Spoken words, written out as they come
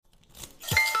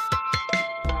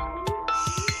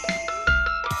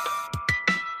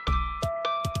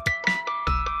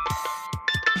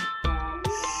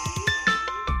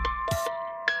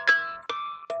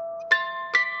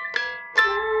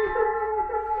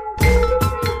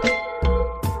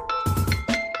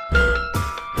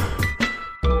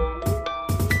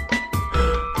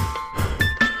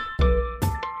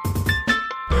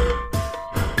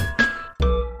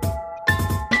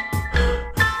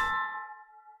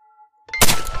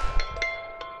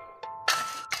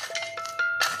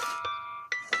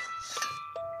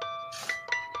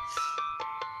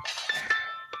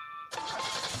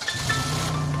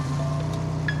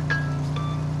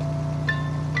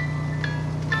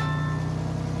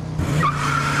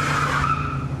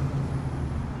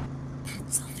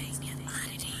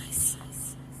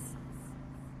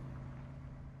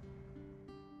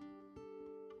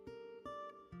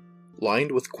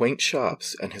Lined with quaint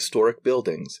shops and historic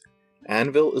buildings,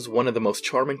 Annville is one of the most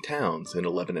charming towns in the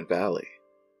Lebanon Valley.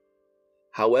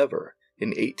 However, in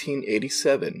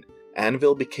 1887,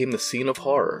 Annville became the scene of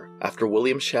horror after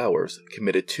William Showers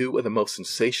committed two of the most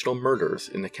sensational murders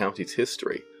in the county's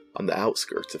history on the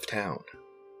outskirts of town.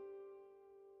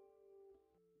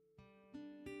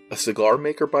 A cigar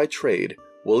maker by trade,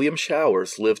 William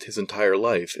Showers lived his entire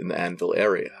life in the Annville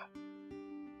area.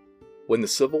 When the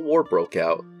Civil War broke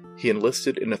out, he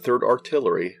enlisted in the 3rd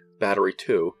Artillery, Battery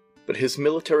 2, but his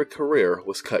military career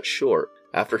was cut short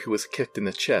after he was kicked in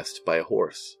the chest by a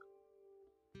horse.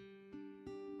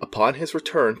 Upon his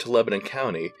return to Lebanon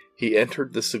County, he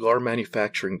entered the cigar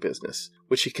manufacturing business,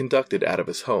 which he conducted out of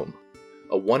his home,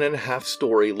 a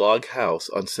 1.5-story log house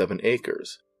on 7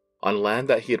 acres, on land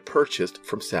that he had purchased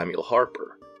from Samuel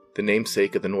Harper, the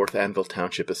namesake of the North Annville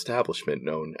Township establishment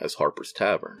known as Harper's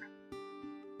Tavern.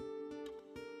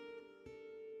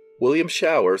 William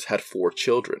Showers had 4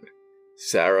 children: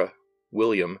 Sarah,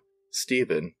 William,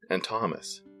 Stephen, and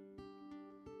Thomas.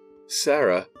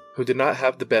 Sarah, who did not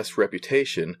have the best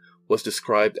reputation, was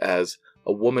described as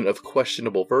a woman of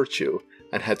questionable virtue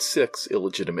and had 6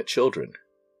 illegitimate children.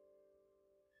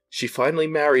 She finally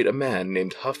married a man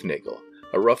named Hufnagel,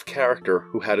 a rough character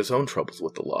who had his own troubles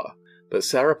with the law, but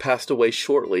Sarah passed away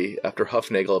shortly after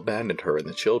Hufnagel abandoned her and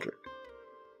the children.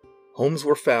 Homes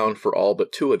were found for all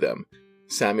but 2 of them,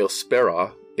 Samuel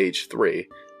Sparrow, age 3,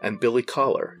 and Billy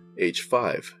Collar, age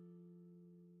 5.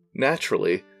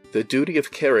 Naturally, the duty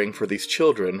of caring for these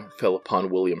children fell upon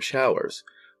William Showers,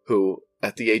 who,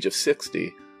 at the age of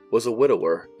 60, was a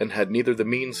widower and had neither the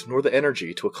means nor the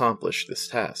energy to accomplish this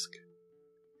task.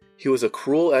 He was a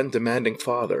cruel and demanding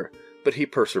father, but he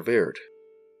persevered.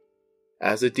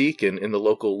 As a deacon in the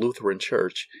local Lutheran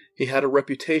church, he had a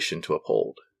reputation to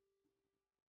uphold.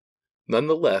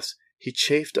 Nonetheless, he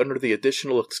chafed under the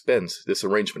additional expense this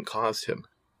arrangement caused him.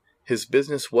 His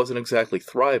business wasn't exactly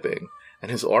thriving,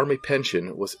 and his army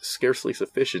pension was scarcely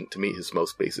sufficient to meet his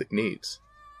most basic needs.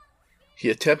 He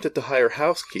attempted to hire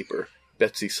housekeeper,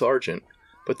 Betsy Sargent,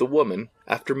 but the woman,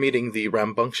 after meeting the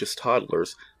rambunctious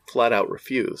toddlers, flat out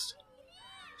refused.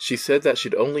 She said that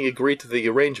she'd only agree to the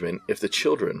arrangement if the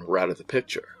children were out of the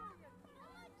picture.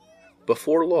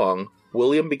 Before long,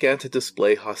 William began to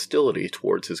display hostility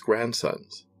towards his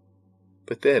grandsons.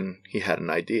 But then he had an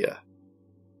idea.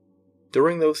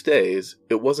 During those days,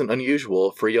 it wasn't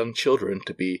unusual for young children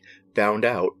to be found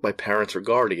out by parents or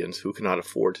guardians who could not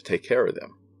afford to take care of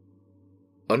them.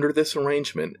 Under this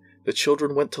arrangement, the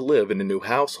children went to live in a new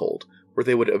household, where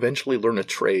they would eventually learn a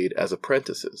trade as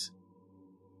apprentices.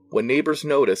 When neighbors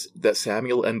noticed that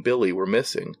Samuel and Billy were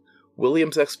missing,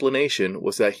 William's explanation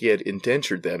was that he had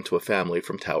indentured them to a family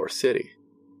from Tower City.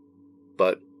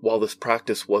 But while this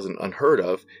practice wasn't unheard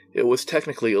of, it was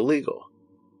technically illegal.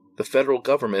 The federal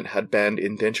government had banned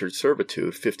indentured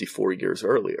servitude 54 years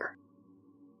earlier.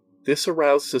 This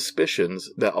aroused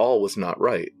suspicions that all was not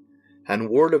right,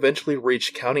 and word eventually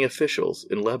reached county officials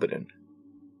in Lebanon.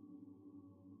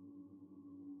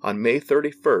 On May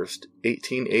 31st,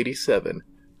 1887,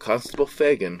 Constable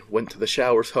Fagan went to the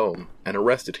Showers home and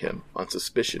arrested him on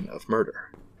suspicion of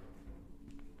murder.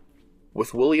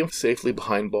 With William safely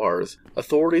behind bars,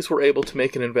 authorities were able to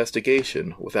make an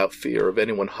investigation without fear of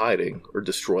anyone hiding or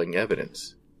destroying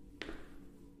evidence.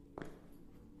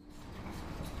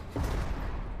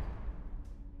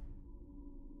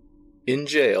 In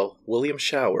jail, William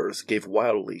Showers gave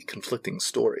wildly conflicting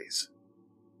stories.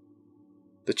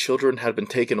 The children had been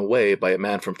taken away by a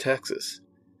man from Texas.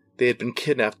 They had been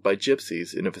kidnapped by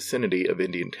gypsies in the vicinity of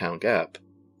Indiantown Gap.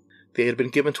 They had been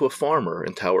given to a farmer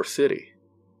in Tower City.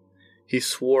 He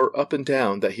swore up and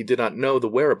down that he did not know the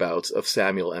whereabouts of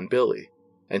Samuel and Billy,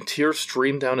 and tears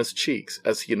streamed down his cheeks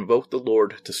as he invoked the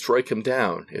Lord to strike him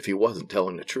down if he wasn't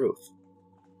telling the truth.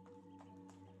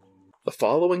 The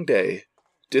following day,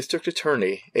 District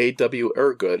Attorney A.W.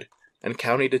 Ergood and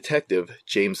County Detective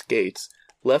James Gates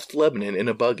left Lebanon in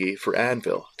a buggy for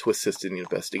Annville to assist in the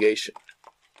investigation.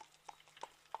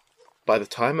 By the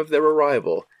time of their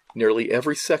arrival, nearly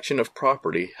every section of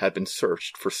property had been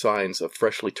searched for signs of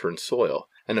freshly turned soil,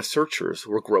 and the searchers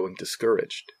were growing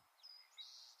discouraged.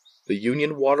 The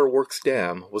Union Waterworks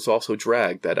Dam was also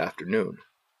dragged that afternoon.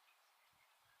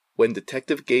 When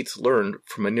Detective Gates learned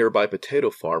from a nearby potato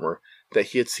farmer that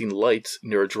he had seen lights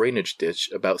near a drainage ditch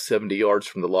about 70 yards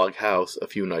from the log house a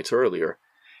few nights earlier,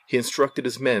 he instructed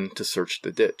his men to search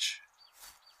the ditch.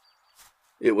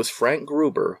 It was Frank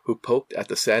Gruber who poked at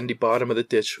the sandy bottom of the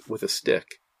ditch with a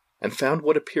stick and found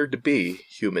what appeared to be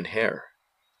human hair.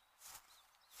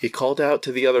 He called out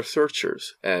to the other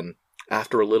searchers and,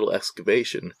 after a little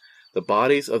excavation, the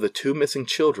bodies of the 2 missing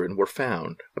children were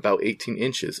found about 18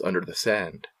 inches under the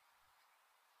sand.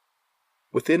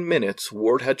 Within minutes,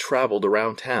 word had traveled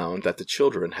around town that the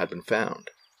children had been found.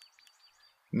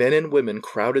 Men and women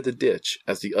crowded the ditch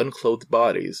as the unclothed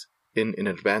bodies, in an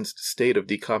advanced state of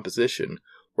decomposition,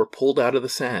 were pulled out of the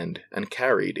sand and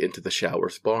carried into the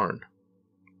Showers barn.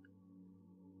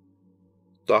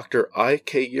 Dr.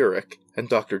 I.K. Urich and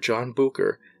Dr. John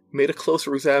Bucher made a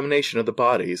closer examination of the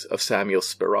bodies of Samuel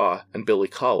Sperra and Billy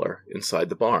Collar inside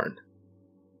the barn.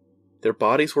 Their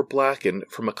bodies were blackened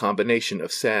from a combination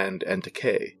of sand and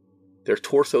decay, their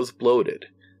torsos bloated,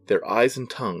 their eyes and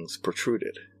tongues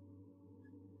protruded.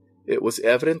 It was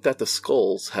evident that the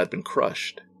skulls had been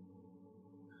crushed.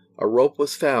 A rope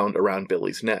was found around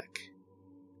Billy's neck.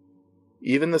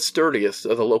 Even the sturdiest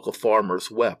of the local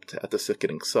farmers wept at the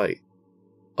sickening sight.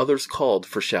 Others called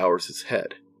for Showers'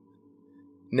 head.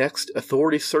 Next,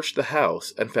 authorities searched the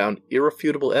house and found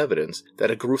irrefutable evidence that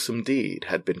a gruesome deed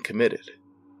had been committed.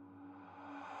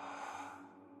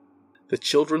 The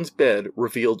children's bed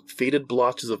revealed faded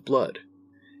blotches of blood.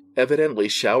 Evidently,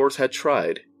 Showers had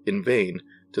tried, in vain,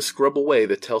 to scrub away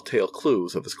the telltale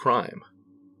clues of his crime.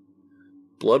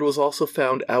 Blood was also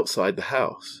found outside the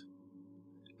house.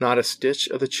 Not a stitch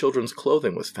of the children's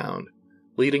clothing was found,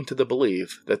 leading to the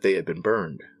belief that they had been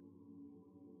burned.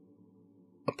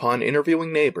 Upon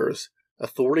interviewing neighbors,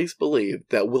 authorities believed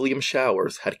that William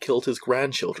Showers had killed his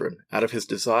grandchildren out of his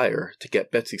desire to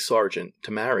get Betsy Sargent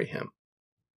to marry him.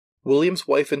 William's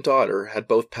wife and daughter had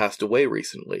both passed away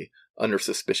recently, under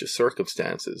suspicious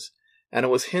circumstances, and it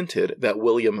was hinted that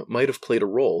William might have played a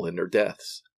role in their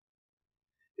deaths.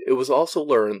 It was also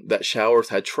learned that Showers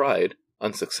had tried,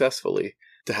 unsuccessfully,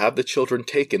 to have the children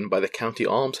taken by the county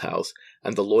almshouse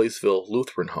and the Loysville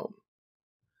Lutheran home.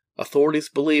 Authorities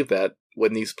believe that,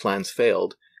 when these plans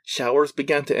failed, Showers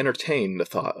began to entertain the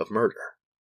thought of murder.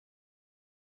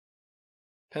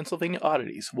 Pennsylvania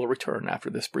Oddities will return after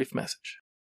this brief message.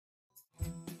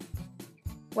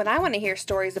 When I want to hear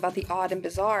stories about the odd and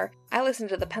bizarre, I listen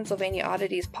to the Pennsylvania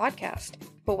Oddities podcast.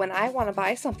 But when I want to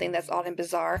buy something that's odd and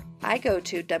bizarre, I go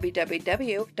to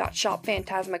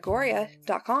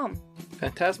www.shopphantasmagoria.com.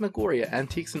 Phantasmagoria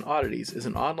Antiques and Oddities is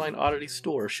an online oddity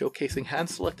store showcasing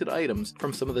hand-selected items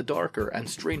from some of the darker and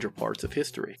stranger parts of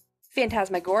history.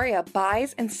 Phantasmagoria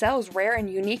buys and sells rare and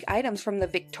unique items from the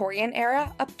Victorian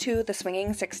era up to the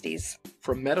swinging 60s.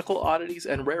 From medical oddities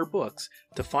and rare books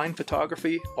to fine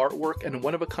photography, artwork, and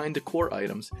one-of-a-kind decor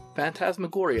items,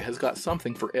 Phantasmagoria has got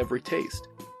something for every taste,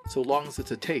 so long as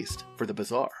it's a taste for the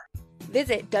bizarre.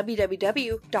 Visit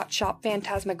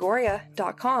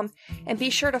www.shopphantasmagoria.com and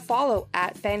be sure to follow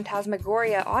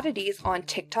 @Phantasmagoria Oddities on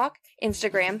TikTok,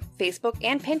 Instagram, Facebook,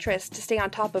 and Pinterest to stay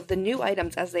on top of the new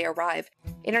items as they arrive.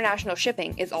 International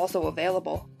shipping is also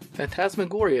available.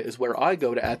 Phantasmagoria is where I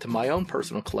go to add to my own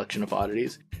personal collection of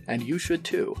oddities, and you should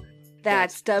too.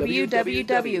 That's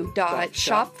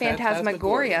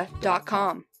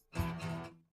www.shopphantasmagoria.com.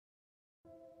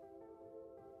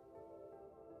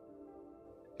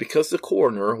 Because the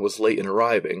coroner was late in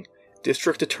arriving,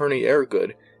 District Attorney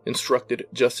Airgood instructed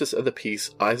Justice of the Peace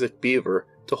Isaac Beaver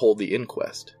to hold the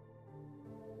inquest.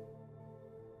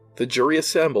 The jury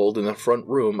assembled in the front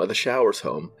room of the Showers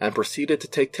home and proceeded to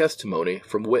take testimony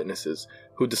from witnesses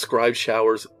who described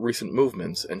Showers' recent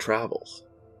movements and travels.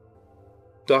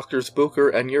 Doctors Bucher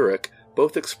and Urich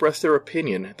both expressed their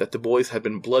opinion that the boys had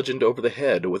been bludgeoned over the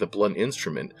head with a blunt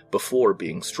instrument before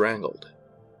being strangled.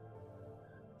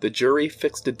 The jury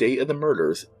fixed the date of the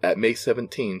murders at May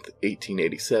 17,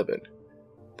 1887.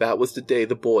 That was the day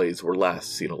the boys were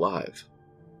last seen alive.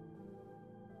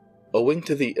 Owing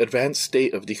to the advanced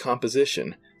state of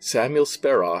decomposition, Samuel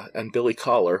Sperra and Billy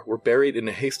Collar were buried in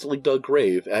a hastily dug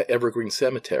grave at Evergreen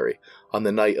Cemetery on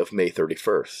the night of May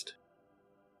 31st.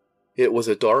 It was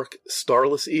a dark,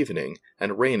 starless evening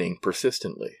and raining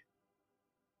persistently.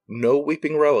 No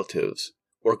weeping relatives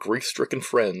or grief-stricken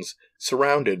friends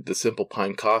surrounded the simple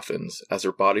pine coffins as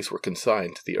their bodies were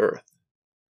consigned to the earth.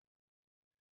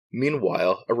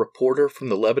 Meanwhile, a reporter from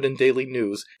the Lebanon Daily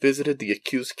News visited the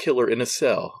accused killer in a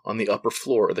cell on the upper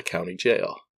floor of the county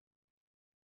jail.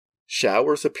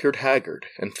 Showers appeared haggard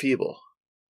and feeble.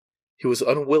 He was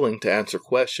unwilling to answer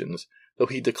questions, though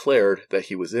he declared that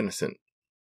he was innocent.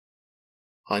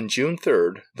 On June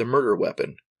 3rd, the murder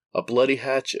weapon, a bloody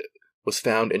hatchet, was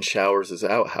found in Showers'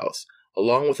 outhouse,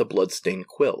 along with a blood-stained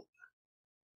quilt.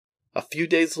 A few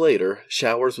days later,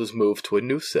 Showers was moved to a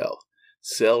new cell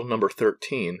number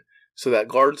 13, so that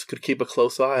guards could keep a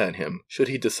close eye on him should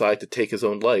he decide to take his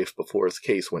own life before his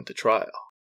case went to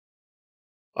trial.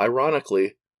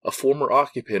 Ironically, a former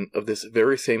occupant of this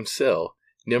very same cell,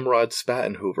 Nimrod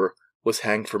Spattenhoover, was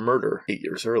hanged for murder 8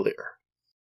 years earlier.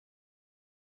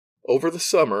 Over the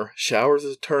summer, Showers'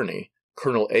 attorney,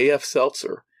 Colonel A.F.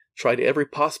 Seltzer, tried every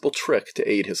possible trick to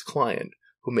aid his client,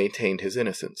 who maintained his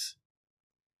innocence.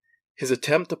 His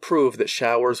attempt to prove that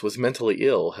Showers was mentally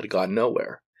ill had gone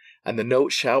nowhere, and the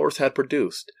note Showers had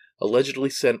produced, allegedly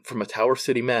sent from a Tower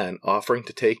City man offering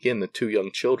to take in the 2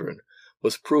 young children,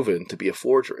 was proven to be a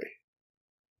forgery.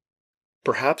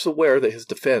 Perhaps aware that his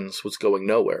defense was going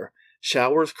nowhere,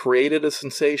 Showers created a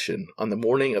sensation on the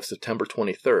morning of September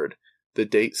 23rd, the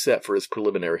date set for his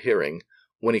preliminary hearing,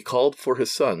 when he called for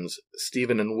his sons,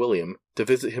 Stephen and William, to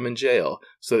visit him in jail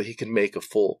so that he could make a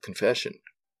full confession.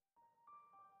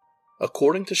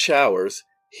 According to Showers,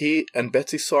 he and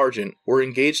Betsy Sargent were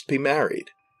engaged to be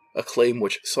married, a claim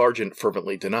which Sargent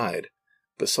fervently denied,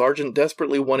 but Sargent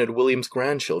desperately wanted William's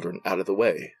grandchildren out of the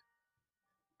way.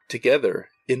 Together,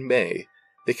 in May,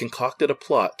 they concocted a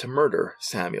plot to murder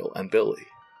Samuel and Billy.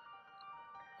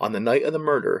 On the night of the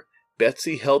murder,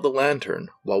 Betsy held the lantern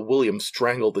while William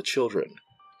strangled the children,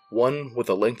 one with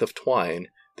a length of twine,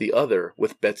 the other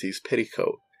with Betsy's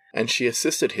petticoat, and she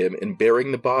assisted him in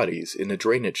burying the bodies in a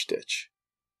drainage ditch.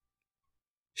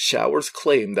 Showers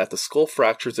claimed that the skull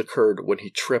fractures occurred when he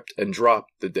tripped and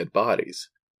dropped the dead bodies.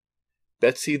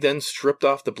 Betsy then stripped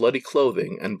off the bloody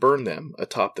clothing and burned them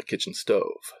atop the kitchen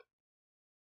stove.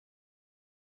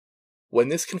 When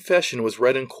this confession was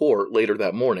read in court later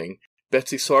that morning,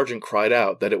 Betsy Sargent cried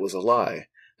out that it was a lie,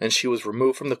 and she was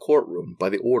removed from the courtroom by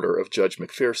the order of Judge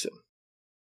McPherson.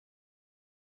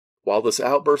 While this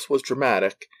outburst was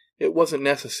dramatic, it wasn't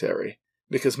necessary,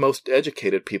 because most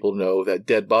educated people know that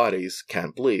dead bodies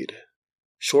can't bleed.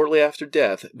 Shortly after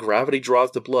death, gravity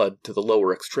draws the blood to the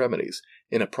lower extremities,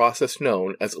 in a process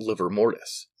known as livor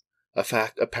mortis, a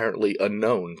fact apparently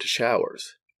unknown to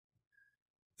Showers.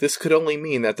 This could only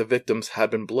mean that the victims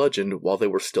had been bludgeoned while they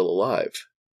were still alive.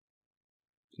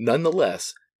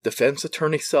 Nonetheless, defense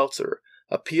attorney Seltzer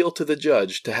appealed to the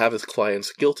judge to have his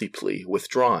client's guilty plea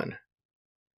withdrawn.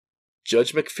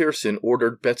 Judge McPherson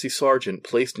ordered Betsy Sargent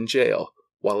placed in jail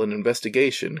while an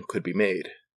investigation could be made.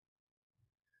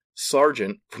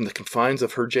 Sargent, from the confines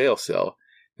of her jail cell,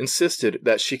 insisted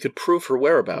that she could prove her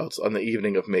whereabouts on the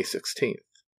evening of May 16th.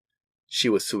 She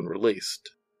was soon released.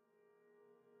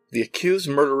 The accused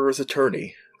murderer's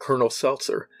attorney, Colonel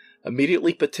Seltzer,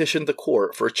 immediately petitioned the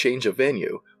court for a change of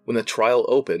venue when the trial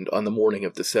opened on the morning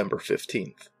of December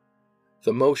 15th.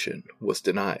 The motion was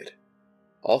denied.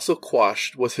 Also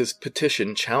quashed was his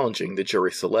petition challenging the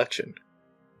jury selection.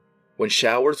 When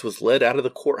Showers was led out of the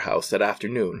courthouse that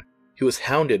afternoon, he was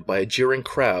hounded by a jeering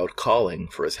crowd calling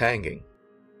for his hanging.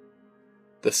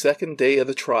 The second day of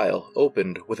the trial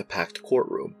opened with a packed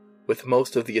courtroom, with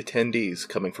most of the attendees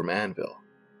coming from Annville.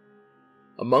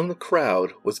 Among the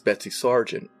crowd was Betsy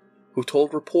Sargent, who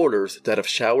told reporters that if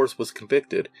Showers was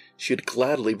convicted, she'd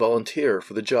gladly volunteer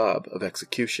for the job of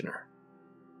executioner.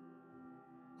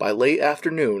 By late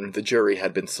afternoon, the jury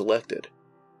had been selected.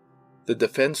 The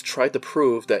defense tried to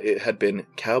prove that it had been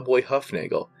Cowboy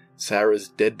Huffnagel, Sarah's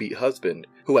deadbeat husband,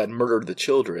 who had murdered the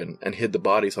children and hid the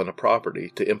bodies on a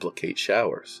property to implicate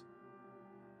Showers.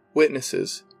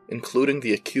 Witnesses, including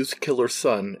the accused killer's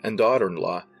son and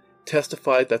daughter-in-law,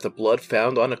 testified that the blood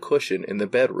found on a cushion in the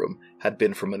bedroom had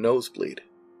been from a nosebleed.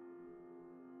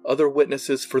 Other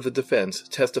witnesses for the defense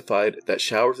testified that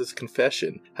Showers'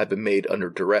 confession had been made under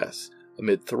duress,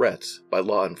 amid threats by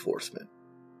law enforcement.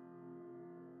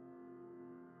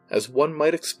 As one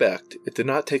might expect, it did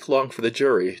not take long for the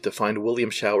jury to find William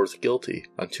Showers guilty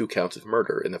on 2 counts of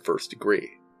murder in the first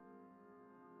degree.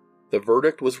 The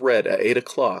verdict was read at 8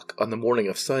 o'clock on the morning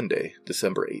of Sunday,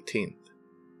 December 18th.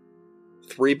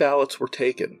 3 ballots were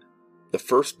taken. The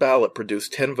first ballot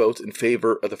produced 10 votes in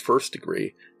favor of the first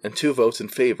degree and 2 votes in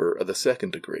favor of the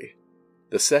second degree.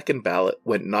 The second ballot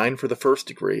went 9 for the first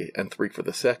degree and 3 for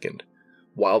the second,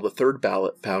 while the third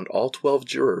ballot found all 12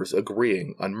 jurors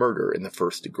agreeing on murder in the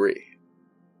first degree.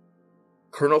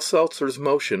 Colonel Seltzer's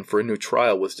motion for a new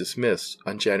trial was dismissed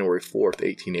on January 4,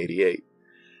 1888,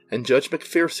 and Judge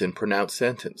McPherson pronounced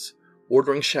sentence,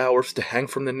 ordering Showers to hang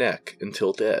from the neck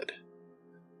until dead.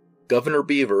 Governor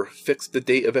Beaver fixed the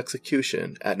date of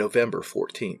execution at November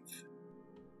 14th.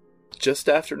 Just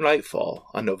after nightfall,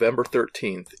 on November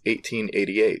 13,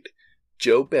 1888,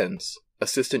 Joe Bentz,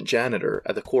 assistant janitor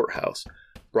at the courthouse,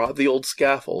 brought the old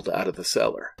scaffold out of the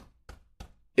cellar.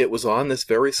 It was on this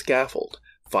very scaffold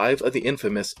 5 of the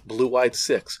infamous Blue-Eyed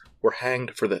Six were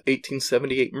hanged for the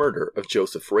 1878 murder of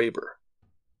Joseph Raber.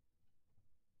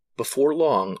 Before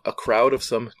long, a crowd of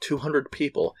some 200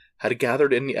 people had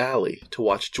gathered in the alley to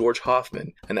watch George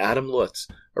Hoffman and Adam Lutz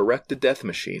erect the death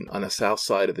machine on the south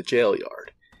side of the jail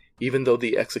yard, even though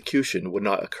the execution would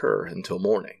not occur until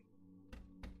morning.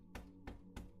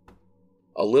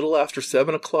 A little after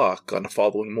 7 o'clock on the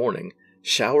following morning,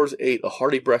 Showers ate a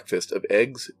hearty breakfast of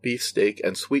eggs, beefsteak,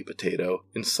 and sweet potato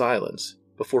in silence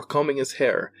before combing his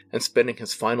hair and spending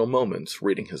his final moments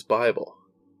reading his Bible.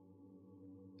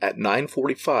 At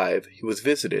 9:45, he was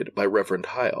visited by Reverend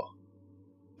Heil.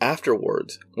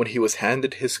 Afterwards, when he was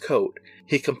handed his coat,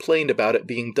 he complained about it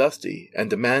being dusty and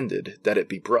demanded that it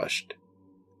be brushed.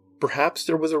 Perhaps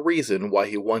there was a reason why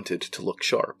he wanted to look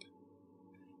sharp.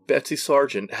 Betsy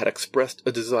Sargent had expressed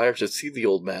a desire to see the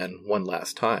old man one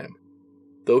last time.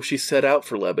 Though she set out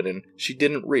for Lebanon, she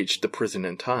didn't reach the prison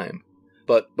in time,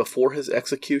 but before his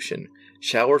execution,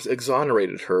 Showers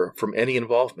exonerated her from any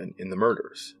involvement in the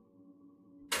murders.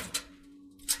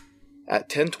 At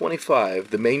 10:25,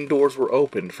 the main doors were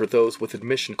opened for those with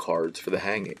admission cards for the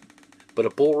hanging, but a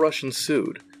bull rush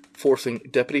ensued, forcing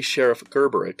Deputy Sheriff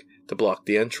Gerberick to block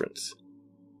the entrance.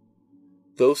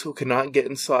 Those who could not get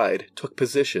inside took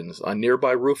positions on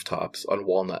nearby rooftops on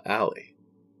Walnut Alley.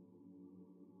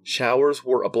 Showers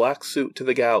wore a black suit to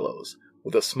the gallows,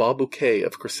 with a small bouquet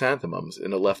of chrysanthemums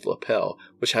in a left lapel,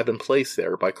 which had been placed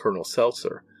there by Colonel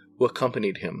Seltzer, who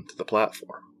accompanied him to the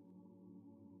platform.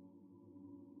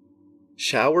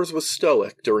 Showers was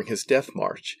stoic during his death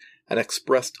march, and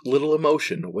expressed little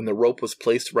emotion when the rope was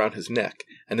placed around his neck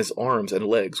and his arms and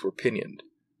legs were pinioned.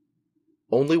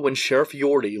 Only when Sheriff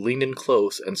Yorty leaned in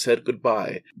close and said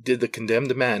goodbye did the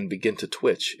condemned man begin to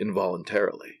twitch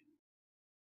involuntarily.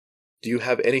 "Do you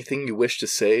have anything you wish to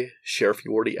say?" Sheriff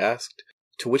Yorty asked,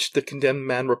 to which the condemned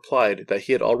man replied that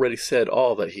he had already said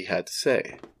all that he had to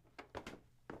say.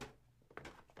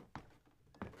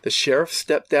 The sheriff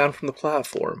stepped down from the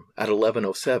platform at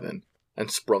 11:07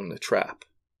 and sprung the trap.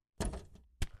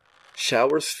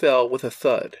 Showers fell with a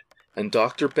thud, and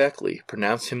Dr. Beckley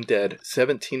pronounced him dead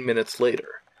 17 minutes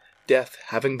later, death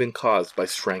having been caused by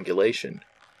strangulation.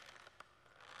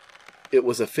 It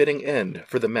was a fitting end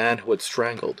for the man who had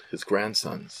strangled his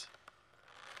grandsons.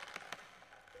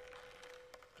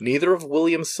 Neither of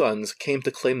William's sons came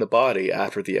to claim the body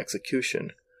after the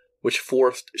execution, which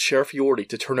forced Sheriff Yorty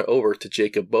to turn it over to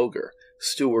Jacob Boger,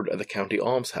 steward of the county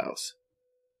almshouse.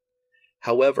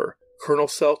 However, Colonel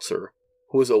Seltzer,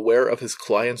 who was aware of his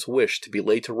client's wish to be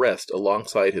laid to rest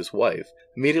alongside his wife,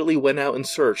 immediately went out in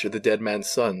search of the dead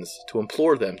man's sons to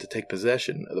implore them to take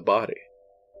possession of the body.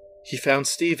 He found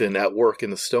Stephen at work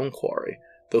in the stone quarry,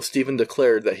 though Stephen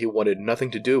declared that he wanted nothing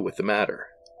to do with the matter.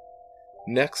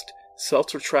 Next,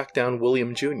 Seltzer tracked down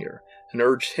William Jr. and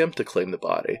urged him to claim the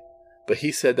body, but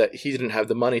he said that he didn't have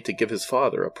the money to give his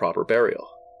father a proper burial.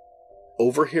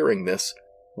 Overhearing this,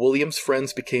 William's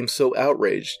friends became so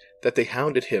outraged that they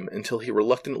hounded him until he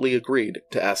reluctantly agreed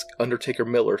to ask Undertaker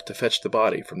Miller to fetch the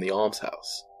body from the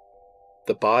almshouse.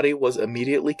 The body was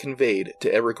immediately conveyed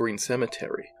to Evergreen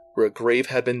Cemetery, where a grave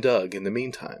had been dug in the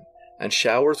meantime, and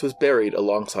Showers was buried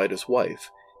alongside his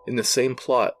wife, in the same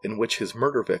plot in which his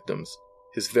murder victims,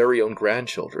 his very own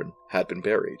grandchildren, had been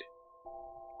buried.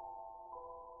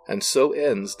 And so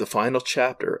ends the final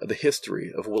chapter of the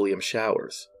history of William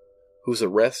Showers, whose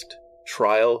arrest,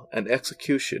 trial, and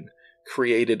execution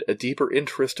created a deeper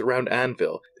interest around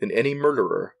Annville than any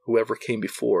murderer who ever came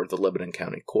before the Lebanon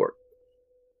County Court.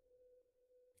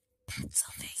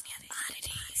 Pennsylvania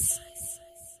Oddities.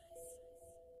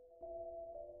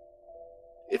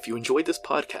 If you enjoyed this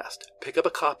podcast, pick up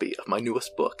a copy of my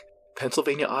newest book,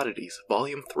 Pennsylvania Oddities,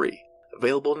 Volume 3,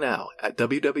 available now at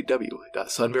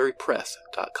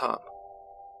www.sunburypress.com.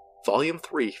 Volume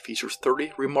 3 features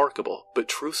 30 remarkable but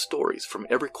true stories from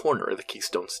every corner of the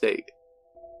Keystone State.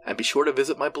 And be sure to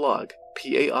visit my blog,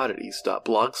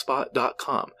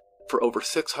 paoddities.blogspot.com, for over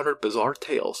 600 bizarre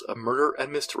tales of murder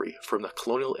and mystery from the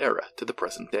colonial era to the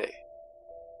present day.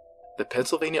 The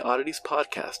Pennsylvania Oddities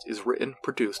podcast is written,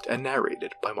 produced, and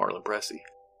narrated by Marlon Bressi.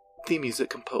 Theme music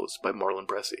composed by Marlon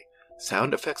Bressi.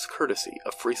 Sound effects courtesy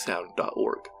of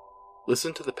freesound.org.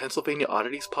 Listen to the Pennsylvania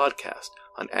Oddities podcast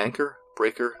on Anchor,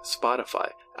 Breaker,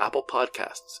 Spotify, Apple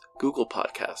Podcasts, Google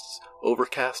Podcasts,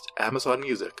 Overcast, Amazon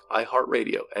Music,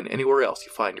 iHeartRadio, and anywhere else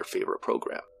you find your favorite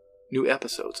program. New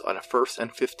episodes on the 1st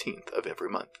and 15th of every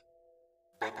month.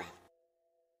 Bye-bye.